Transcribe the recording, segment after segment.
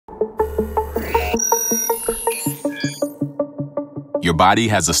Your body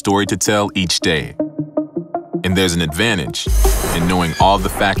has a story to tell each day. And there's an advantage in knowing all the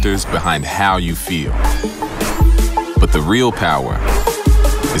factors behind how you feel. But the real power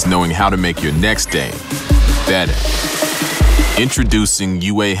is knowing how to make your next day better. Introducing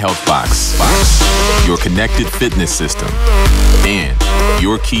UA Health Box, your connected fitness system, and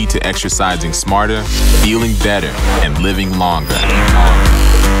your key to exercising smarter, feeling better, and living longer.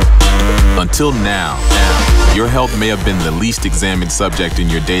 Until now, your health may have been the least examined subject in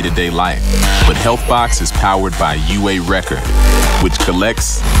your day-to-day life, but HealthBox is powered by UA Record, which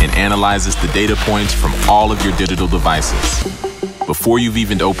collects and analyzes the data points from all of your digital devices. Before you've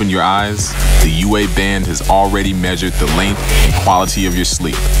even opened your eyes, the UA Band has already measured the length and quality of your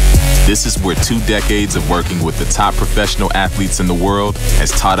sleep. This is where 2 decades of working with the top professional athletes in the world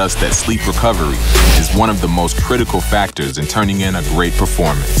has taught us that sleep recovery is one of the most critical factors in turning in a great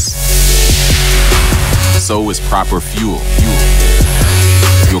performance. So is proper fuel.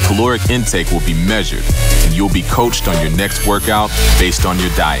 Your caloric intake will be measured, and you'll be coached on your next workout based on your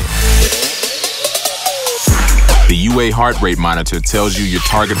diet. The UA Heart Rate Monitor tells you your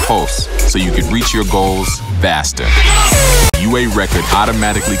target pulse so you can reach your goals faster. UA Record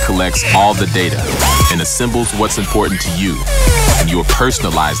automatically collects all the data and assembles what's important to you in your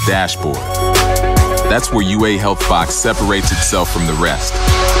personalized dashboard. That's where UA Health Box separates itself from the rest.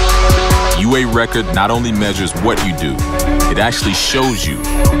 UA Record not only measures what you do, it actually shows you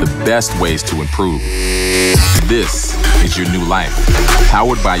the best ways to improve. This is your new life,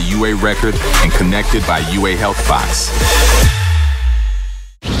 powered by UA Record and connected by UA Health Box.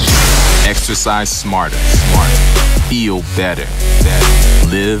 Exercise smarter, feel better,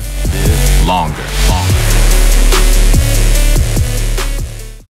 live longer.